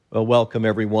Well, welcome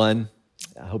everyone.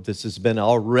 I hope this has been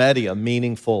already a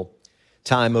meaningful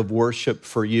time of worship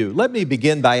for you. Let me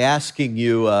begin by asking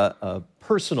you a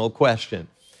personal question.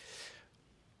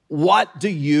 What do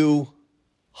you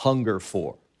hunger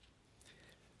for?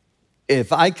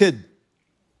 If I could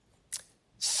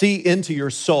see into your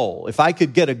soul, if I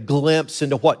could get a glimpse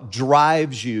into what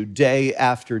drives you day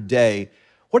after day,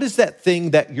 what is that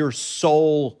thing that your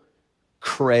soul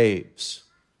craves?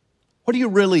 What do you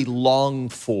really long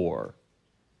for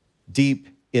deep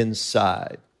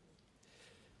inside?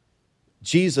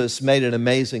 Jesus made an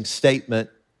amazing statement.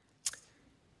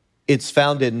 It's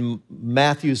found in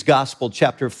Matthew's Gospel,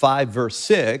 chapter 5, verse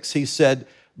 6. He said,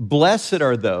 "Blessed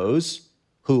are those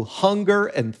who hunger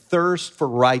and thirst for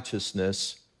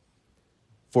righteousness,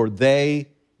 for they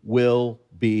will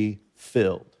be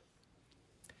filled."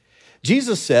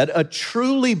 Jesus said, a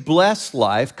truly blessed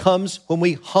life comes when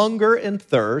we hunger and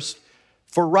thirst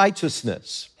for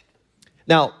righteousness.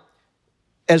 Now,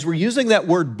 as we're using that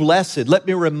word blessed, let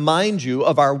me remind you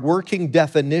of our working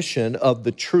definition of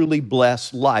the truly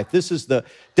blessed life. This is the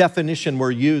definition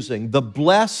we're using. The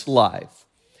blessed life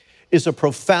is a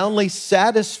profoundly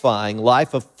satisfying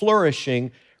life of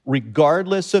flourishing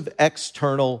regardless of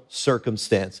external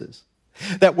circumstances.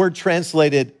 That word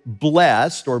translated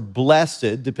blessed or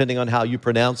blessed, depending on how you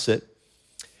pronounce it,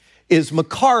 is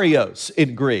makarios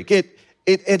in Greek.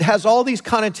 It has all these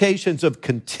connotations of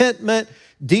contentment,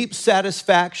 deep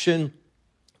satisfaction,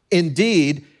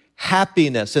 indeed,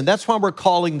 happiness. And that's why we're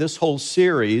calling this whole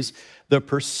series The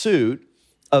Pursuit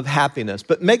of Happiness.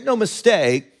 But make no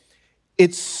mistake,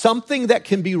 it's something that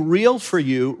can be real for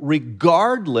you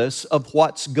regardless of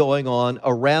what's going on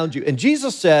around you. And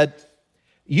Jesus said,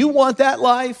 you want that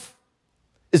life?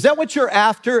 Is that what you're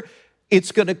after?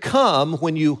 It's going to come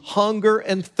when you hunger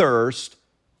and thirst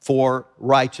for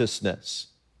righteousness.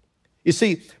 You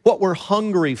see, what we're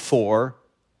hungry for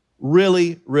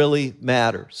really, really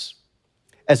matters.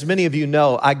 As many of you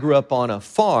know, I grew up on a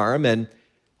farm and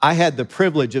I had the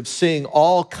privilege of seeing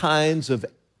all kinds of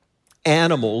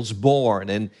animals born,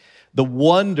 and the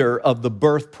wonder of the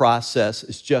birth process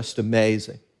is just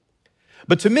amazing.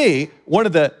 But to me, one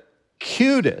of the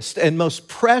cutest and most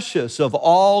precious of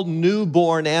all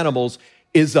newborn animals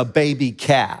is a baby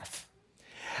calf.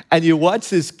 And you watch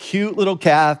this cute little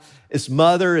calf. Its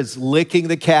mother is licking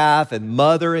the calf, and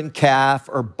mother and calf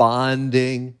are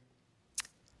bonding.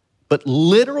 But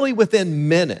literally within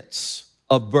minutes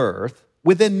of birth,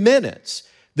 within minutes,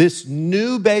 this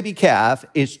new baby calf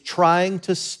is trying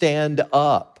to stand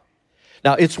up.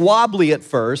 Now, it's wobbly at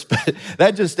first, but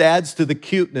that just adds to the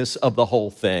cuteness of the whole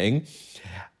thing.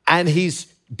 And he's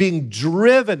being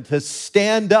driven to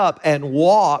stand up and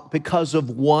walk because of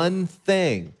one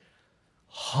thing: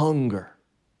 hunger.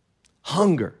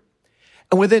 Hunger.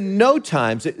 And within no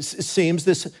time, it seems,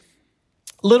 this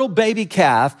little baby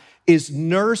calf is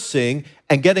nursing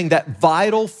and getting that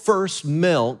vital first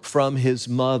milk from his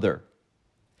mother.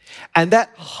 And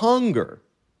that hunger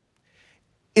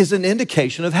is an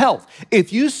indication of health.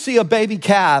 If you see a baby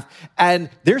calf and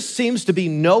there seems to be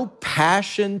no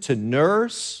passion to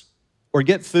nurse or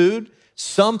get food,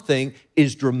 something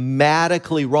is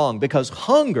dramatically wrong, because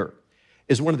hunger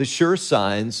is one of the sure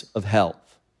signs of health.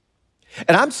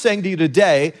 And I'm saying to you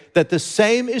today that the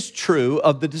same is true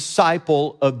of the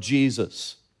disciple of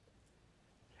Jesus.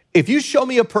 If you show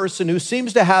me a person who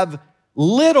seems to have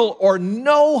little or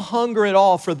no hunger at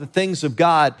all for the things of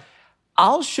God,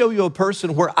 I'll show you a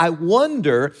person where I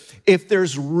wonder if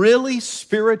there's really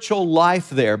spiritual life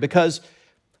there, because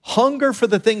hunger for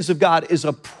the things of God is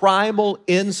a primal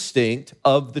instinct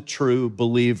of the true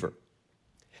believer.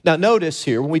 Now, notice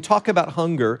here, when we talk about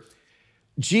hunger,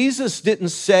 Jesus didn't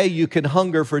say you can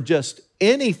hunger for just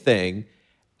anything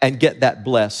and get that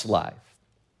blessed life.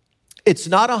 It's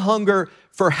not a hunger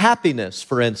for happiness,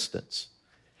 for instance.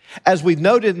 As we've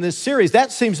noted in this series,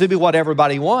 that seems to be what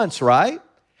everybody wants, right?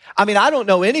 I mean, I don't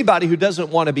know anybody who doesn't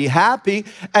want to be happy,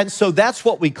 and so that's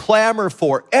what we clamor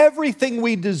for. Everything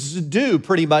we do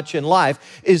pretty much in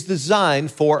life is designed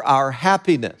for our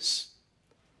happiness.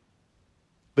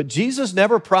 But Jesus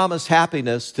never promised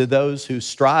happiness to those who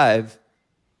strive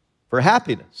for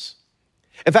happiness.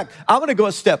 In fact, I'm going to go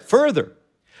a step further.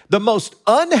 The most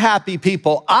unhappy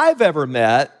people I've ever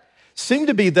met seem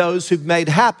to be those who've made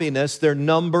happiness their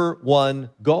number one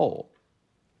goal.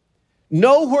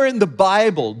 Nowhere in the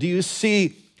Bible do you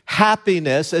see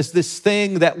happiness as this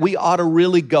thing that we ought to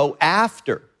really go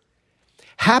after.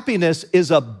 Happiness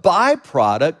is a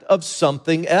byproduct of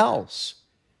something else.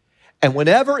 And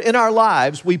whenever in our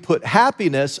lives we put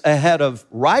happiness ahead of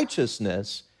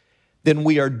righteousness, then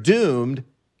we are doomed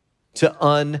to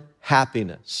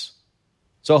unhappiness.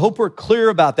 It's So I hope we're clear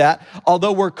about that.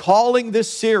 Although we're calling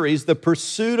this series The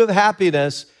Pursuit of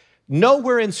Happiness,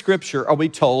 nowhere in Scripture are we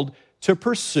told to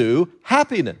pursue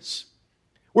happiness.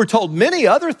 We're told many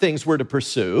other things we're to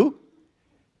pursue,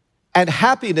 and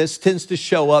happiness tends to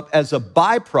show up as a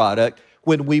byproduct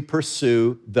when we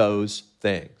pursue those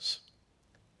things.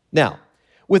 Now,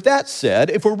 with that said,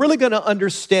 if we're really going to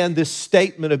understand this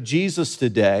statement of Jesus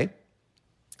today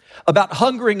about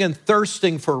hungering and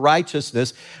thirsting for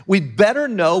righteousness, we'd better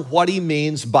know what he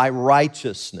means by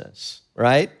righteousness,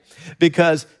 right?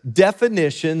 Because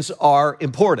definitions are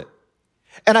important.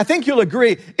 And I think you'll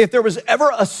agree, if there was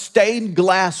ever a stained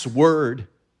glass word,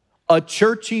 a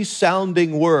churchy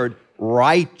sounding word,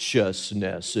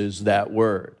 righteousness is that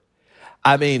word.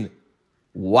 I mean,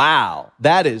 wow,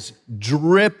 that is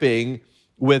dripping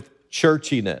with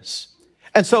churchiness.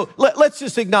 And so let's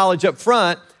just acknowledge up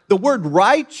front, the word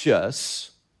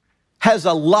righteous has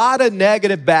a lot of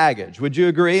negative baggage. Would you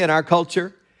agree in our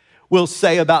culture? We'll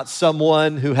say about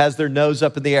someone who has their nose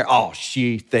up in the air, oh,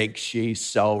 she thinks she's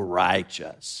so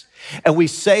righteous. And we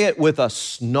say it with a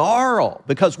snarl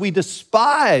because we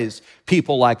despise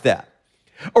people like that.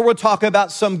 Or we'll talk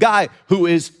about some guy who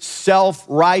is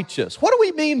self-righteous. What do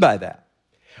we mean by that?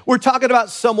 We're talking about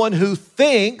someone who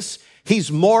thinks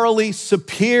he's morally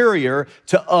superior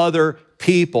to other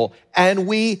people. And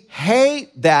we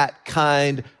hate that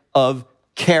kind of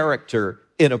character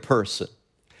in a person.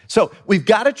 So we've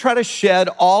got to try to shed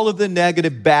all of the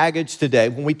negative baggage today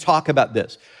when we talk about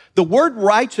this. The word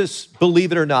righteous,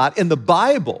 believe it or not, in the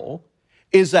Bible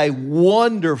is a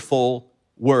wonderful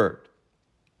word.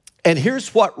 And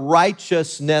here's what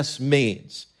righteousness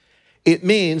means. It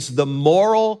means the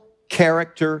moral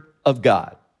character of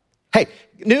God. Hey,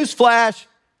 newsflash,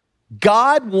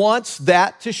 God wants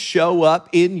that to show up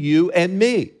in you and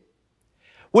me.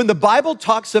 When the Bible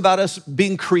talks about us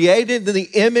being created in the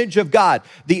image of God,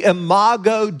 the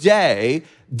Imago Dei,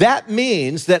 that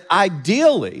means that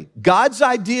ideally, God's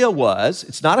idea was,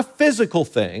 it's not a physical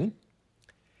thing,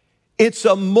 it's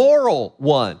a moral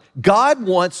one. God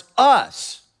wants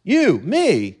us, you,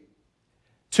 me,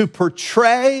 to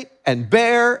portray and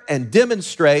bear and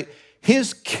demonstrate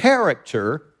his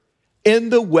character in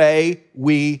the way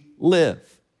we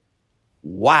live.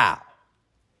 Wow.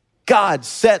 God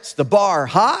sets the bar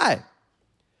high.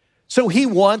 So he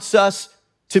wants us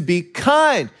to be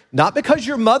kind, not because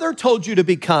your mother told you to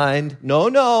be kind.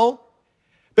 No.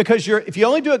 Because if you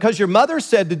only do it because your mother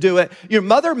said to do it, your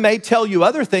mother may tell you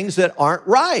other things that aren't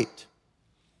right.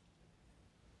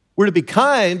 We're to be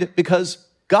kind because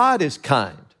God is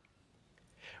kind.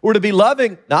 We're to be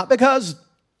loving, not because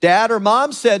dad or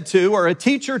mom said to, or a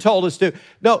teacher told us to.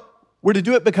 No, we're to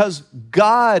do it because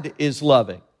God is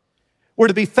loving. We're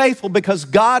to be faithful because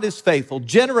God is faithful,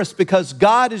 generous because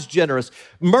God is generous,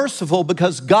 merciful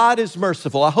because God is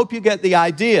merciful. I hope you get the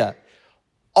idea.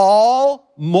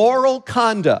 All moral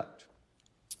conduct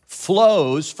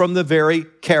flows from the very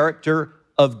character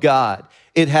of God.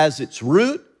 It has its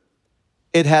root,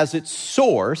 it has its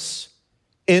source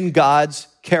in God's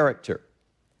character.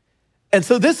 And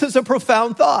so this is a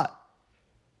profound thought.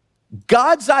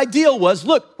 God's ideal was,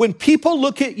 look, when people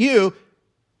look at you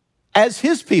as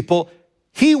his people,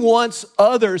 he wants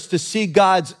others to see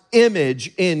God's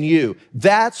image in you.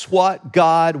 That's what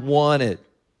God wanted.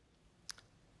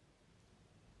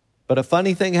 But a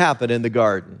funny thing happened in the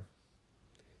garden.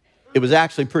 It was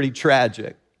actually pretty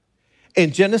tragic.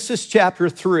 In Genesis chapter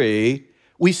 3,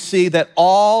 we see that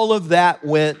all of that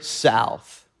went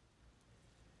south.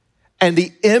 And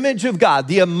the image of God,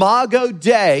 the Imago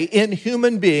Dei in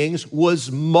human beings, was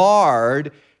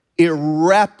marred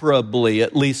irreparably,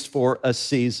 at least for a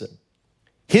season.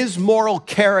 His moral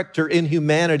character in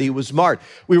humanity was marred.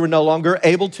 We were no longer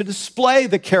able to display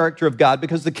the character of God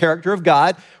because the character of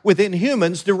God within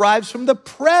humans derives from the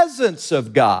presence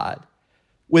of God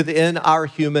within our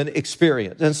human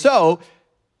experience. And so,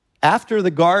 after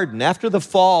the garden, after the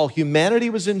fall, humanity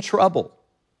was in trouble.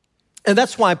 And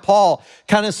that's why Paul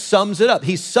kind of sums it up.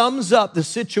 He sums up the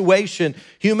situation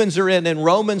humans are in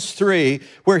Romans 3,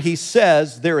 where he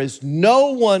says, there is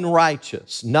no one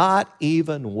righteous, not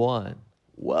even one.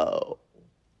 Whoa.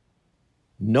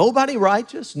 Nobody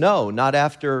righteous? No, not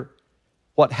after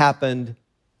what happened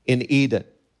in Eden.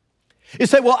 You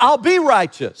say, well, I'll be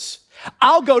righteous.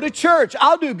 I'll go to church.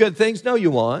 I'll do good things. No,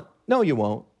 you won't. No, you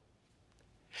won't.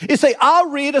 You say, I'll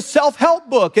read a self-help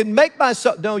book and make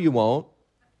myself. No, you won't.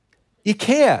 You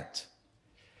can't.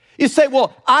 You say,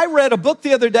 well, I read a book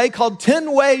the other day called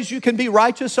 10 Ways You Can Be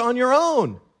Righteous on Your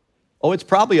Own. Oh, it's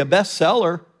probably a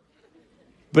bestseller,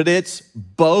 but it's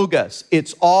bogus.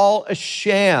 It's all a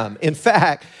sham. In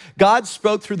fact, God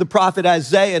spoke through the prophet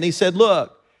Isaiah and he said,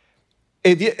 look,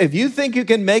 If you think you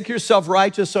can make yourself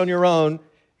righteous on your own,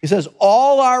 he says,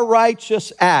 all our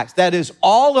righteous acts, that is,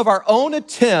 all of our own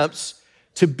attempts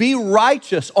to be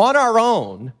righteous on our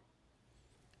own,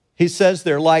 he says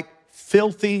they're like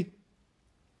filthy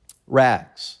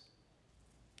rags.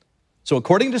 So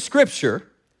according to Scripture,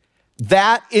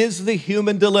 that is the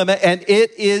human dilemma, and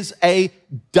it is a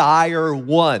dire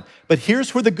one. But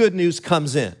here's where the good news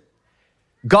comes in.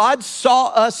 God saw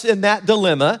us in that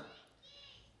dilemma,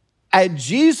 and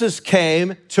Jesus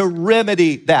came to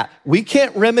remedy that. We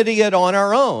can't remedy it on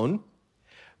our own,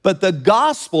 but the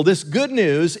gospel, this good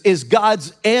news, is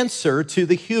God's answer to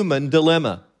the human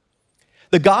dilemma.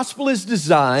 The gospel is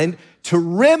designed to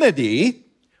remedy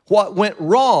what went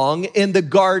wrong in the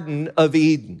Garden of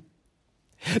Eden.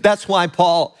 That's why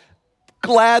Paul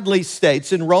gladly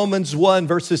states in Romans 1,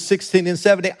 verses 16 and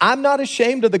 17, I'm not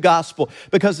ashamed of the gospel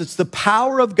because it's the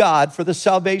power of God for the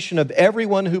salvation of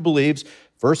everyone who believes,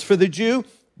 first for the Jew,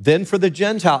 then for the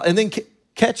Gentile. And then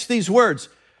catch these words,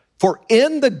 for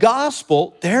in the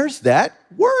gospel, there's that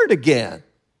word again.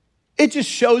 It just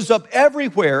shows up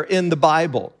everywhere in the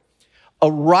Bible.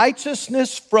 A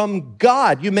righteousness from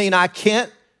God. You mean I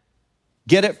can't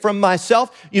get it from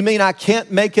myself? You mean I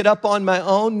can't make it up on my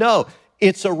own? No,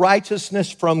 it's a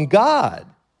righteousness from God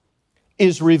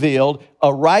is revealed,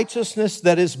 a righteousness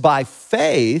that is by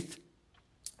faith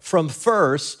from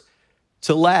first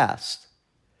to last.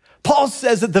 Paul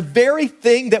says that the very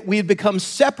thing that we had become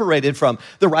separated from,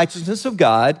 the righteousness of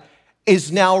God,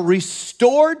 is now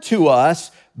restored to us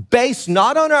based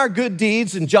not on our good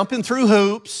deeds and jumping through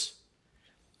hoops,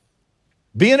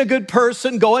 being a good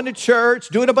person, going to church,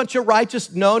 doing a bunch of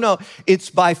righteous. No. It's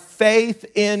by faith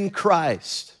in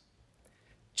Christ.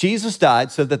 Jesus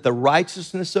died so that the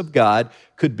righteousness of God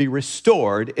could be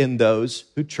restored in those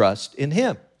who trust in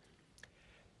him.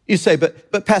 You say,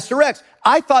 but Pastor Rex,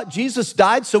 I thought Jesus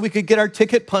died so we could get our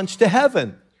ticket punched to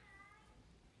heaven.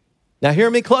 Now hear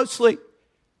me closely.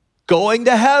 Going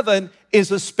to heaven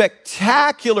is a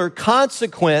spectacular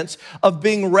consequence of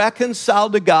being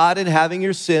reconciled to God and having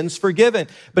your sins forgiven.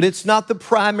 But it's not the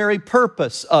primary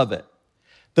purpose of it.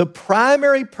 The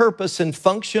primary purpose and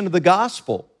function of the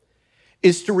gospel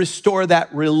is to restore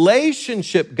that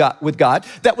relationship with God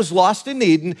that was lost in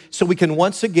Eden so we can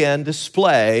once again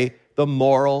display the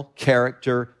moral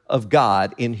character of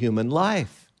God in human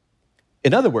life.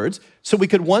 In other words, so we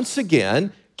could once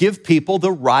again give people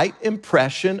the right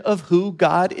impression of who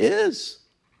God is.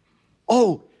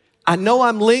 Oh, I know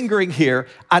I'm lingering here.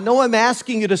 I know I'm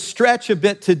asking you to stretch a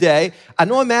bit today. I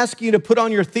know I'm asking you to put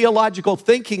on your theological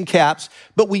thinking caps,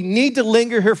 but we need to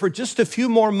linger here for just a few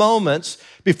more moments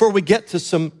before we get to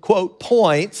some, quote,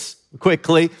 points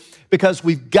quickly, because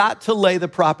we've got to lay the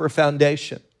proper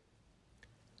foundation.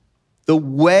 The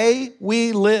way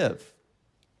we live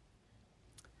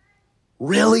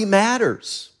really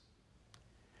matters.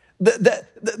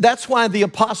 That's why the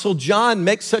Apostle John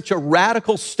makes such a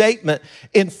radical statement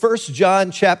in 1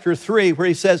 John chapter 3, where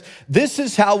he says, this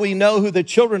is how we know who the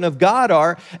children of God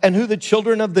are and who the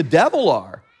children of the devil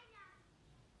are.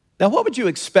 Now, what would you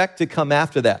expect to come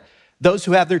after that? Those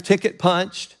who have their ticket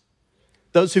punched,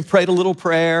 those who've prayed a little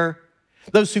prayer,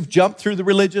 those who've jumped through the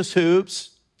religious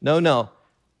hoops? No.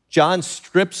 John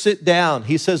strips it down.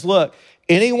 He says, look,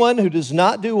 anyone who does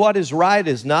not do what is right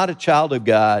is not a child of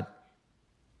God,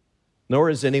 nor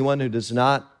is anyone who does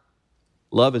not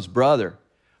love his brother.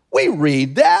 We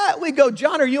read that. We go,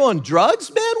 John, are you on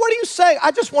drugs, man? What are you saying?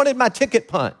 I just wanted my ticket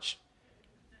punched.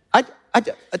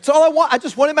 That's all I want. I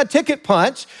just wanted my ticket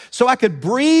punched so I could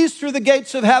breeze through the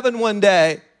gates of heaven one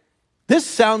day. This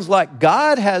sounds like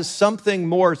God has something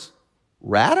more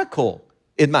radical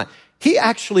in mind. He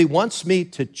actually wants me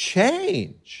to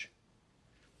change.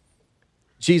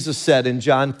 Jesus said in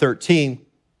John 13,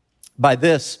 by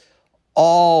this,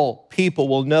 all people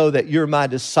will know that you're my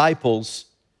disciples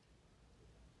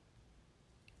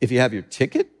if you have your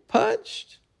ticket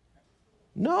punched?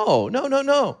 No.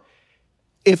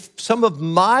 If some of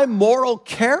my moral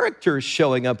character is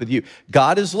showing up with you,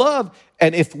 God is love.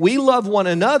 And if we love one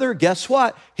another, guess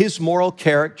what? His moral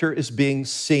character is being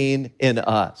seen in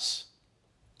us.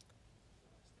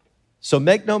 So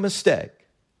make no mistake,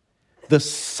 the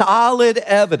solid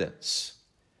evidence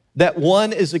that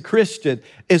one is a Christian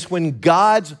is when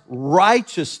God's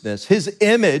righteousness, his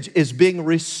image, is being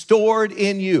restored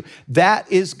in you.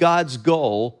 That is God's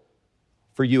goal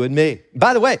for you and me.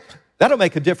 By the way, that'll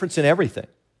make a difference in everything.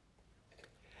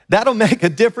 That'll make a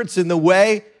difference in the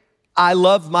way I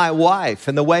love my wife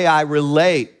and the way I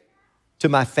relate to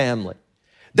my family.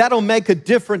 That'll make a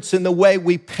difference in the way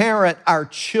we parent our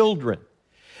children.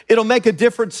 It'll make a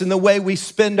difference in the way we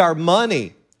spend our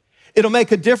money. It'll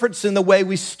make a difference in the way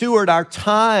we steward our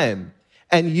time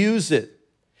and use it.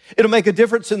 It'll make a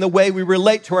difference in the way we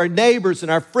relate to our neighbors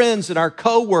and our friends and our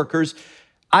coworkers.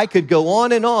 I could go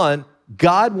on and on.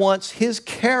 God wants his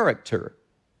character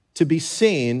to be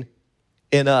seen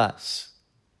in us.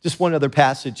 Just one other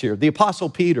passage here. The Apostle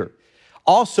Peter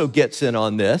also gets in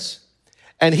on this.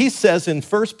 And he says in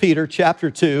 1 Peter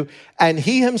chapter 2, and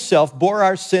he himself bore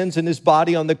our sins in his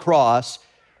body on the cross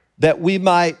that we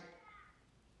might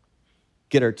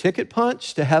get our ticket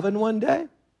punched to heaven one day?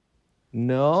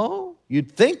 No,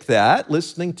 you'd think that,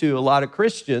 listening to a lot of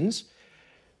Christians.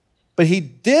 But he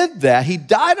did that. He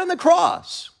died on the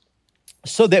cross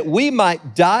so that we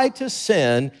might die to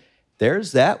sin,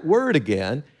 there's that word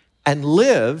again, and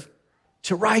live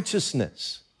to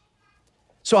righteousness.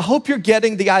 So I hope you're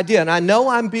getting the idea. And I know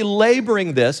I'm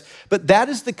belaboring this, but that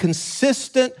is the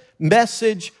consistent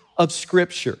message of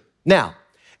Scripture. Now,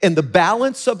 in the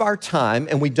balance of our time,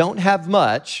 and we don't have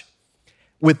much,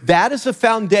 with that as a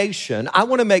foundation, I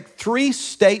want to make 3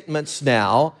 statements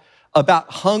now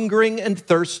about hungering and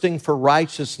thirsting for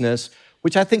righteousness,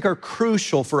 which I think are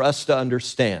crucial for us to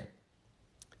understand.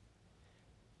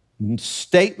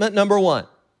 Statement number 1,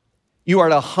 you are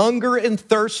to hunger and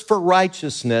thirst for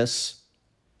righteousness,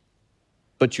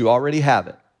 but you already have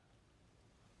it.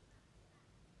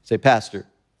 Say, Pastor,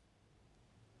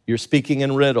 you're speaking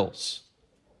in riddles.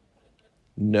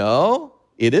 No,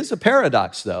 it is a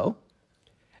paradox though.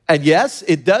 And yes,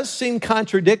 it does seem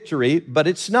contradictory, but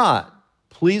it's not.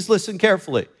 Please listen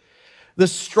carefully. The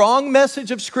strong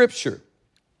message of Scripture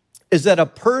is that a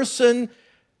person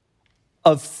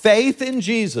of faith in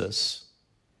Jesus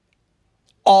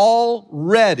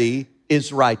already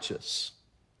is righteous.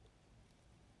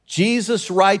 Jesus'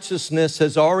 righteousness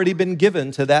has already been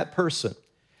given to that person.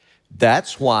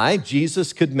 That's why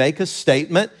Jesus could make a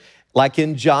statement like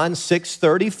in John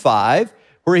 6:35,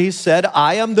 where he said,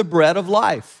 I am the bread of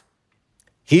life.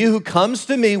 He who comes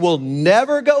to me will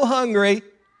never go hungry,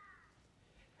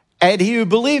 and he who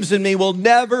believes in me will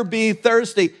never be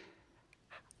thirsty.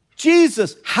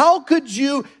 Jesus, how could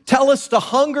you tell us to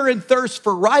hunger and thirst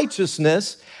for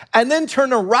righteousness and then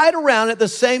turn right around at the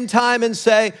same time and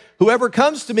say, whoever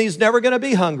comes to me is never going to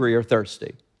be hungry or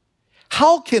thirsty?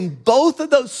 How can both of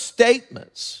those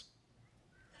statements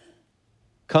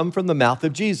come from the mouth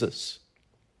of Jesus?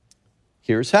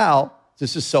 Here's how.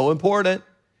 This is so important.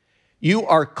 You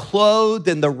are clothed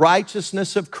in the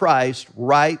righteousness of Christ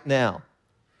right now.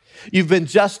 You've been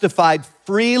justified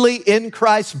freely in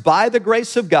Christ by the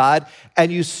grace of God,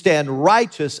 and you stand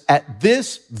righteous at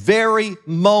this very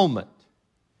moment.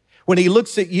 When he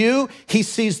looks at you, he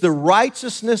sees the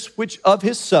righteousness of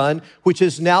his Son, which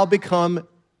has now become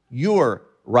your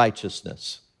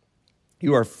righteousness.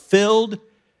 You are filled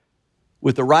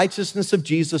with the righteousness of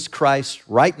Jesus Christ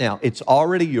right now. It's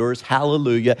already yours.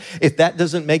 Hallelujah. If that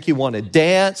doesn't make you want to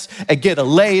dance and get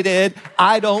elated,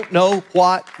 I don't know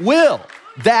what will.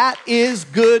 That is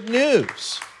good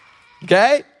news.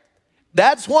 Okay?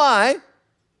 That's why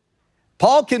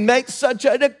Paul can make such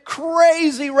a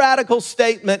crazy radical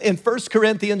statement in 1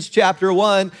 Corinthians chapter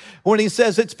 1 when he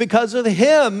says it's because of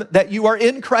him that you are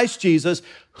in Christ Jesus,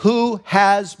 who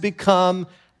has become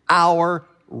our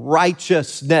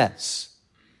righteousness.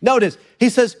 Notice, he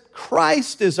says,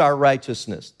 Christ is our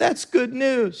righteousness. That's good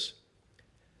news.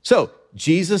 So,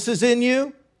 Jesus is in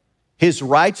you. His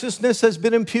righteousness has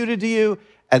been imputed to you,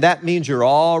 and that means you're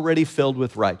already filled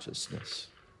with righteousness.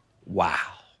 Wow.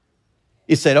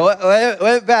 You said,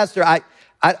 wait, Pastor,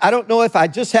 I don't know if I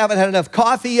just haven't had enough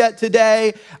coffee yet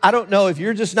today. I don't know if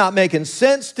you're just not making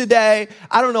sense today.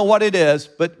 I don't know what it is,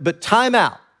 but time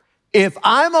out. If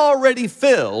I'm already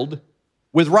filled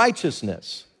with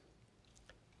righteousness,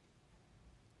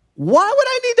 why would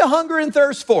I need to hunger and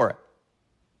thirst for it?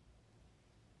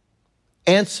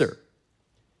 Answer.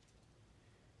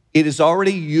 It is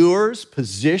already yours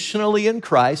positionally in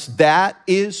Christ. That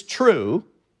is true,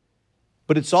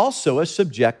 but it's also a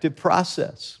subjective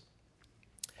process.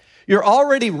 You're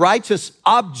already righteous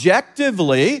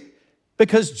objectively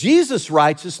because Jesus'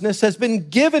 righteousness has been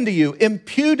given to you,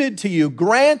 imputed to you,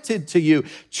 granted to you,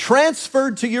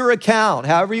 transferred to your account,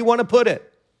 however you want to put it.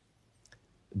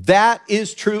 That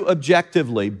is true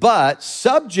objectively, but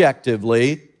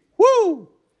subjectively,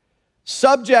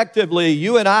 subjectively,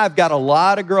 you and I have got a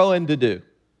lot of growing to do.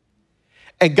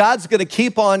 And God's going to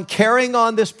keep on carrying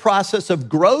on this process of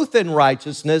growth in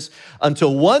righteousness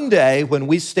until one day when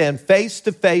we stand face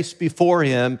to face before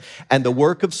him and the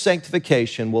work of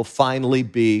sanctification will finally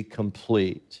be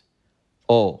complete.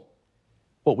 Oh,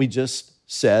 what we just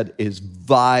said is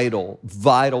vital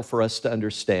for us to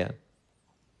understand.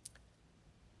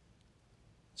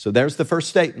 So there's the first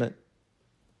statement.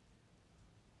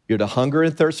 You're to hunger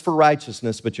and thirst for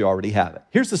righteousness, but you already have it.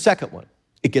 Here's the second one.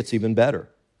 It gets even better.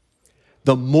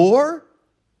 The more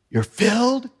you're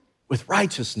filled with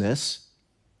righteousness,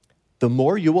 the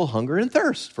more you will hunger and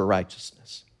thirst for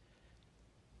righteousness.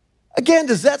 Again,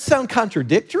 does that sound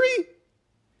contradictory?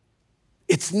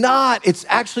 It's not. It's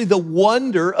actually the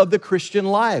wonder of the Christian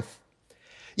life.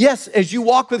 Yes, as you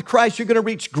walk with Christ, you're going to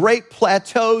reach great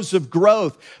plateaus of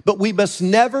growth, but we must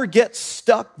never get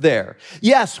stuck there.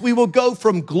 Yes, we will go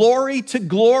from glory to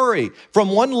glory, from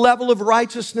one level of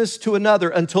righteousness to another,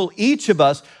 until each of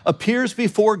us appears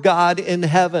before God in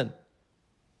heaven.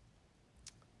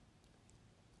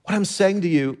 What I'm saying to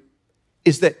you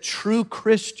is that true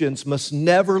Christians must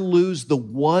never lose the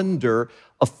wonder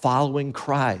of following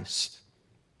Christ.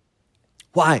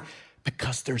 Why?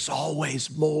 Because there's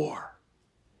always more.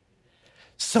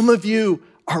 Some of you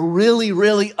are really,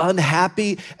 really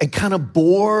unhappy and kind of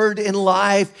bored in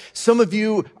life. Some of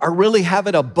you are really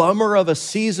having a bummer of a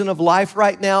season of life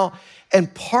right now.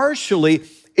 And partially,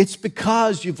 it's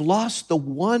because you've lost the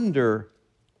wonder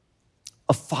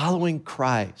of following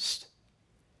Christ.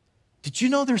 Did you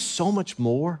know there's so much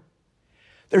more?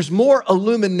 There's more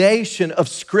illumination of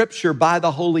Scripture by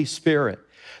the Holy Spirit.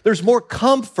 There's more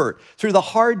comfort through the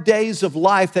hard days of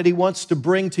life that He wants to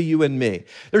bring to you and me.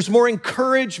 There's more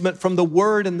encouragement from the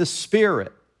Word and the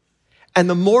Spirit. And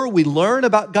the more we learn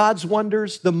about God's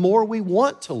wonders, the more we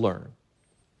want to learn.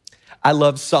 I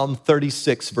love Psalm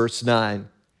 36, verse 9.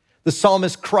 The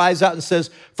psalmist cries out and says,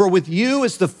 "For with you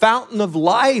is the fountain of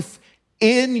life.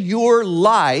 In your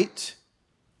light,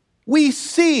 we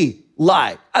see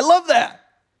light." I love that.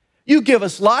 You give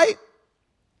us light.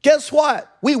 Guess what?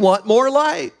 We want more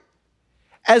light.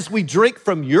 As we drink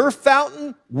from your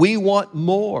fountain, we want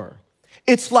more.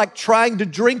 It's like trying to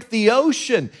drink the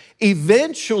ocean.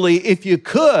 Eventually, if you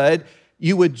could,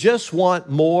 you would just want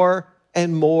more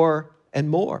and more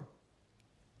and more.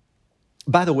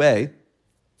 By the way,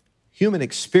 human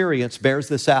experience bears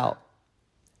this out.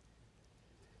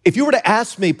 If you were to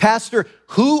ask me, Pastor,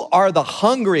 who are the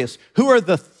hungriest, who are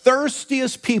the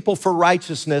thirstiest people for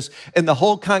righteousness in the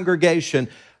whole congregation,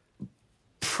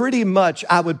 pretty much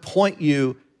I would point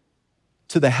you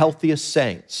to the healthiest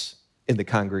saints in the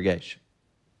congregation,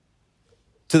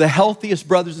 to the healthiest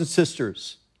brothers and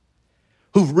sisters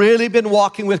who've really been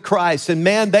walking with Christ. And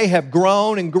man, they have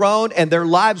grown and grown, and their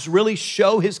lives really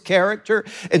show His character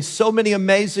in so many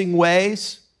amazing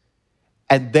ways.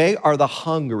 And they are the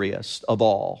hungriest of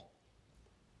all,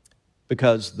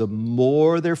 because the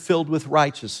more they're filled with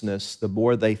righteousness, the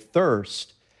more they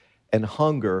thirst and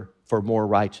hunger for more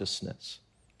righteousness.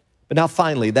 But now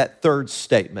finally, that third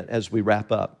statement as we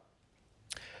wrap up.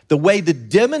 The way to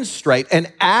demonstrate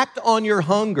and act on your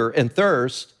hunger and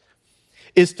thirst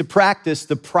is to practice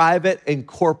the private and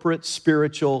corporate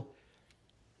spiritual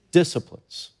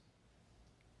disciplines.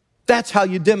 That's how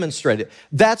you demonstrate it.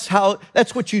 That's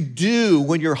what you do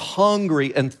when you're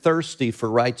hungry and thirsty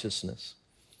for righteousness.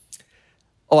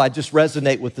 Oh, I just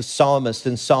resonate with the psalmist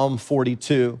in Psalm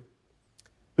 42,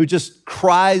 who just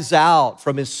cries out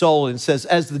from his soul and says,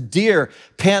 "As the deer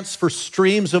pants for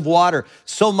streams of water,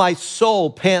 so my soul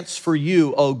pants for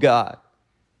you, O God.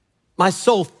 My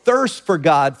soul thirsts for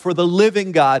God, for the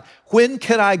living God. When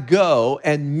can I go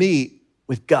and meet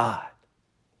with God?"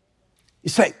 You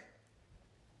say,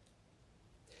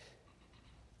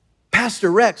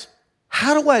 "Pastor Rex,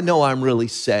 how do I know I'm really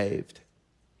saved?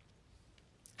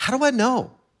 How do I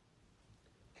know?"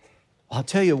 Well, I'll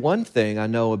tell you one thing I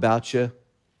know about you.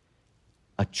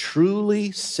 A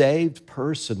truly saved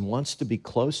person wants to be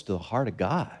close to the heart of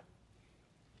God.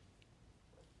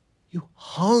 You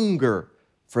hunger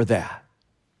for that.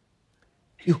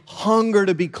 You hunger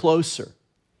to be closer.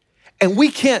 And we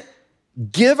can't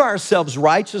give ourselves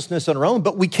righteousness on our own,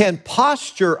 but we can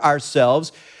posture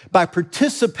ourselves by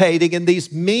participating in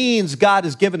these means God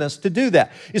has given us to do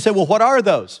that. You say, well, what are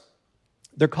those?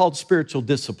 They're called spiritual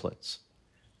disciplines.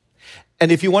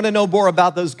 And if you want to know more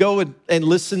about those, go and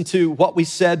listen to what we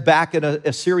said back in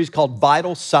a series called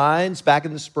Vital Signs back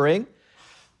in the spring.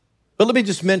 But let me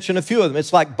just mention a few of them.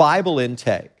 It's like Bible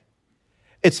intake.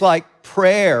 It's like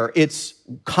prayer. It's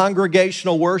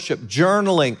congregational worship,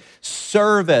 journaling,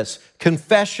 service,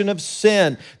 confession of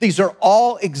sin. These are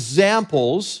all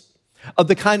examples of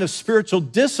the kind of spiritual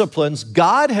disciplines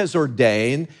God has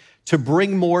ordained to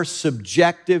bring more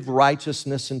subjective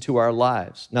righteousness into our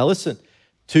lives. Now listen,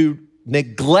 to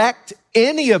neglect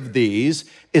any of these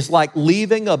is like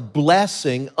leaving a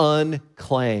blessing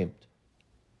unclaimed.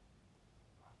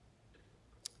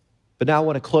 But now I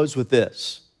want to close with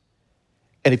this.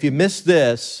 And if you miss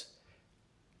this,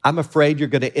 I'm afraid you're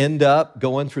going to end up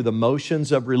going through the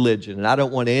motions of religion. And I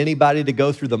don't want anybody to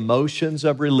go through the motions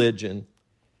of religion.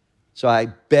 So I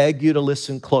beg you to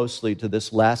listen closely to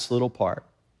this last little part.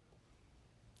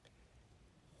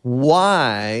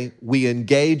 Why we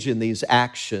engage in these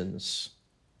actions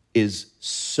is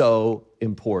so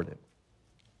important.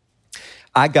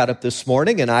 I got up this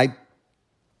morning and I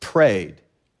prayed.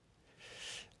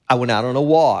 I went out on a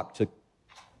walk, took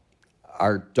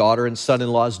our daughter and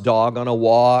son-in-law's dog on a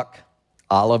walk.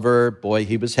 Oliver, boy,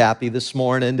 he was happy this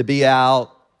morning to be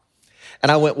out.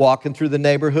 And I went walking through the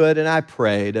neighborhood and I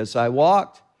prayed as I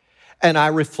walked. And I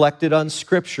reflected on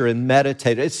Scripture and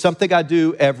meditated. It's something I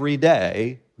do every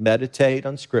day, meditate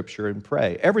on Scripture and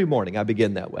pray. Every morning I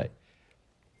begin that way.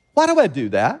 Why do I do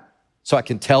that? So I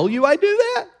can tell you I do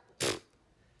that?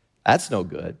 That's no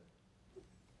good.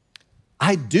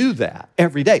 I do that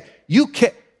every day. You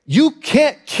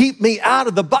can't keep me out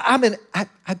of the Bible.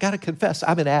 I got to confess,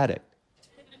 I'm an addict.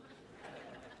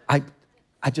 I'm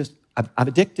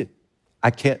addicted.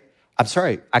 I can't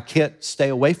stay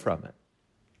away from it.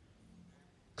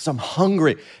 Because I'm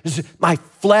hungry. My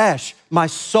flesh, my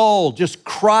soul just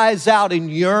cries out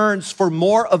and yearns for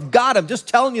more of God. I'm just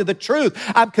telling you the truth.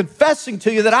 I'm confessing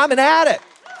to you that I'm an addict.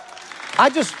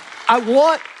 I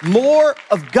want more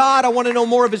of God. I want to know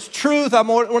more of His truth. I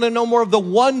want to know more of the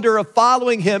wonder of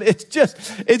following Him. It's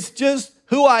just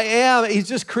who I am. He's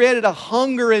just created a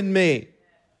hunger in me.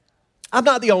 I'm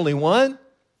not the only one.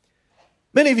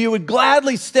 Many of you would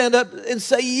gladly stand up and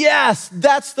say, yes,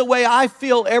 that's the way I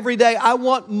feel every day. I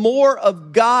want more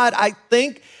of God. I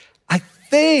think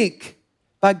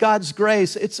by God's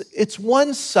grace, it's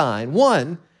one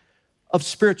sign, of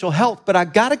spiritual health. But I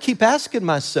got to keep asking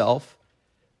myself,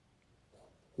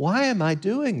 why am I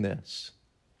doing this?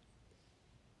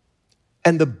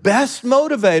 And the best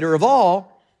motivator of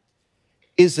all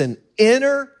is an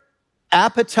inner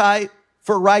appetite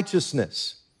for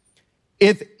righteousness.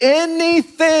 If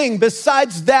anything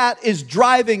besides that is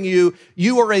driving you,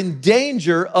 you are in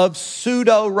danger of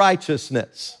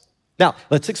pseudo-righteousness. Now,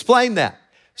 let's explain that.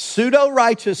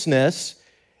 Pseudo-righteousness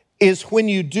is when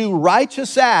you do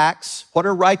righteous acts. What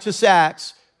are righteous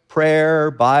acts? Prayer,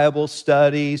 Bible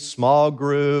study, small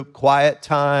group, quiet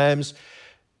times,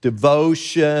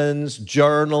 devotions,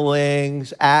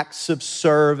 journaling, acts of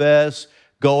service,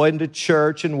 going to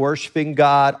church and worshiping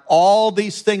God. All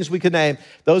these things we can name,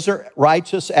 those are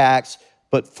righteous acts,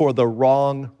 but for the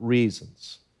wrong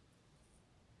reasons.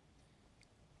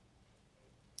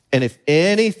 And if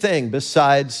anything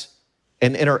besides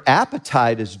an inner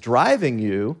appetite is driving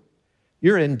you,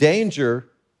 you're in danger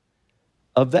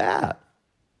of that.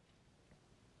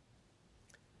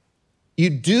 You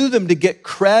do them to get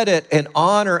credit and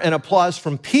honor and applause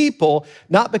from people,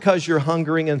 not because you're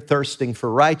hungering and thirsting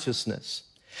for righteousness.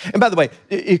 And by the way,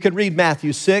 you can read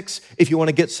Matthew 6 if you want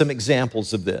to get some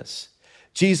examples of this.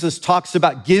 Jesus talks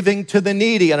about giving to the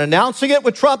needy and announcing it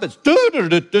with trumpets.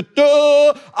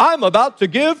 I'm about to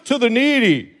give to the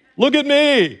needy. Look at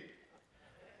me.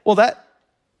 Well,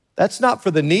 that's not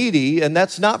for the needy and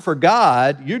that's not for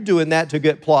God. You're doing that to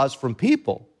get applause from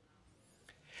people.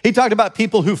 He talked about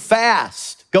people who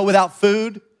fast, go without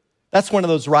food. That's one of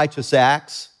those righteous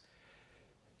acts.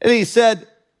 And he said,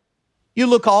 you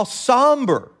look all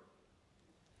somber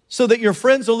so that your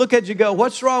friends will look at you and go,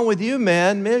 what's wrong with you,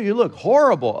 man? Man, you look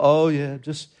horrible. Oh, yeah,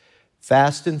 just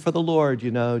fasting for the Lord,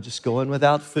 just going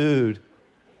without food.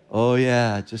 Oh,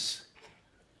 yeah,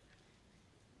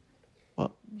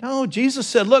 Well, no, Jesus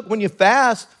said, look, when you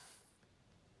fast,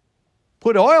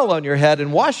 put oil on your head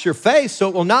and wash your face so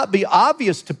it will not be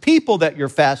obvious to people that you're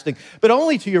fasting, but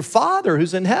only to your Father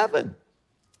who's in heaven.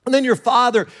 And then your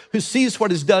Father who sees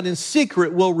what is done in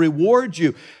secret will reward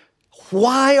you.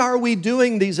 Why are we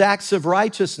doing these acts of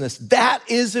righteousness? That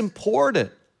is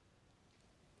important.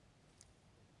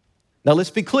 Now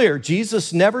let's be clear.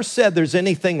 Jesus never said there's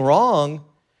anything wrong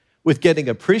with getting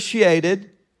appreciated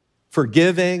for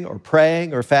giving or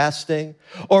praying or fasting,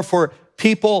 or for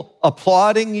people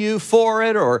applauding you for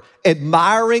it or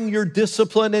admiring your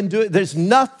discipline and doing it. There's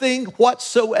nothing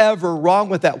whatsoever wrong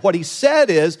with that. What he said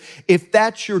is, if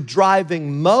that's your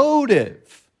driving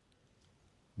motive,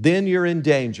 then you're in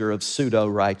danger of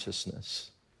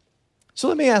pseudo-righteousness. So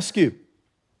let me ask you,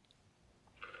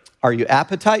 are you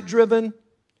appetite-driven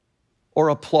or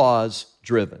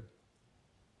applause-driven?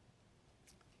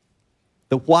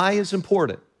 The why is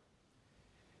important.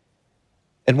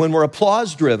 And when we're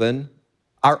applause-driven,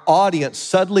 our audience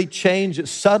subtly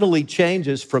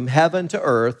changes from heaven to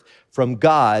earth, from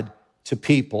God to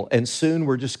people. And soon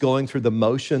we're just going through the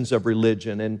motions of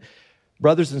religion. And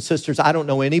Brothers and sisters, I don't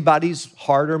know anybody's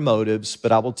heart or motives,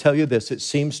 but I will tell you this. It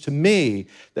seems to me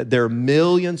that there are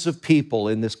millions of people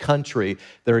in this country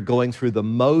that are going through the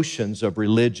motions of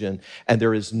religion, and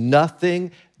there is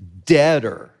nothing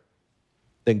deader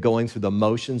than going through the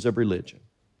motions of religion,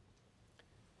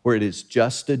 where it is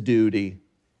just a duty.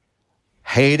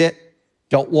 Hate it,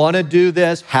 don't want to do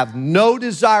this, have no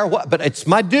desire, but it's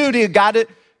my duty, I got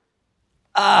it.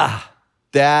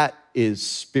 That is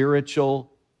spiritual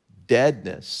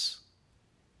deadness.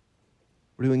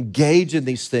 We're to engage in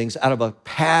these things out of a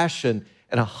passion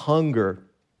and a hunger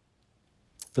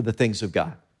for the things of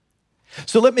God.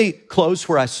 So let me close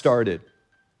where I started.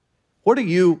 What are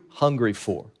you hungry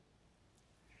for?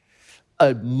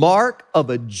 A mark of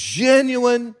a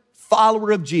genuine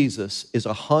follower of Jesus is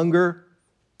a hunger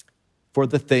for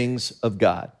the things of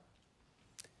God.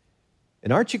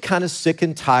 And aren't you kind of sick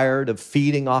and tired of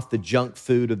feeding off the junk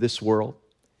food of this world?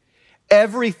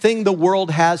 Everything the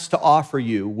world has to offer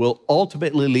you will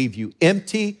ultimately leave you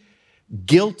empty,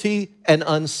 guilty, and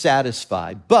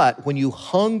unsatisfied. But when you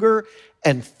hunger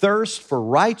and thirst for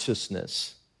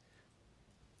righteousness,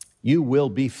 you will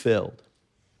be filled.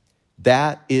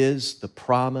 That is the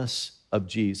promise of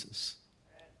Jesus.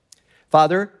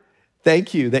 Father,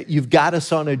 thank you that you've got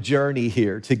us on a journey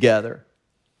here together.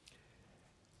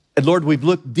 And Lord, we've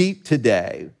looked deep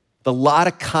today, a lot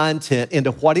of content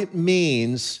into what it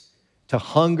means to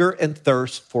hunger and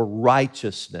thirst for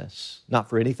righteousness, not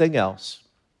for anything else.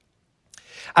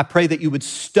 I pray that you would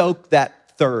stoke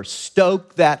that thirst,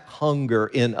 stoke that hunger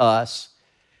in us,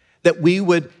 that we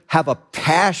would have a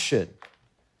passion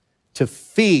to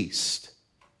feast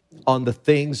on the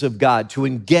things of God, to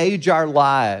engage our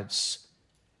lives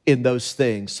in those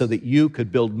things so that you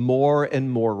could build more and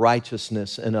more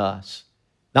righteousness in us.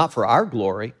 Not for our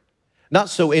glory, not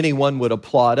so anyone would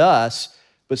applaud us,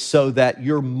 but so that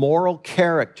your moral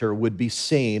character would be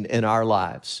seen in our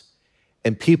lives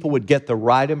and people would get the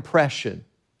right impression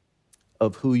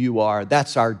of who you are.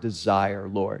 That's our desire,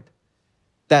 Lord.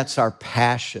 That's our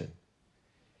passion.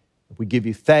 We give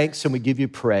you thanks and we give you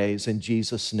praise in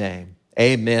Jesus' name.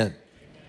 Amen.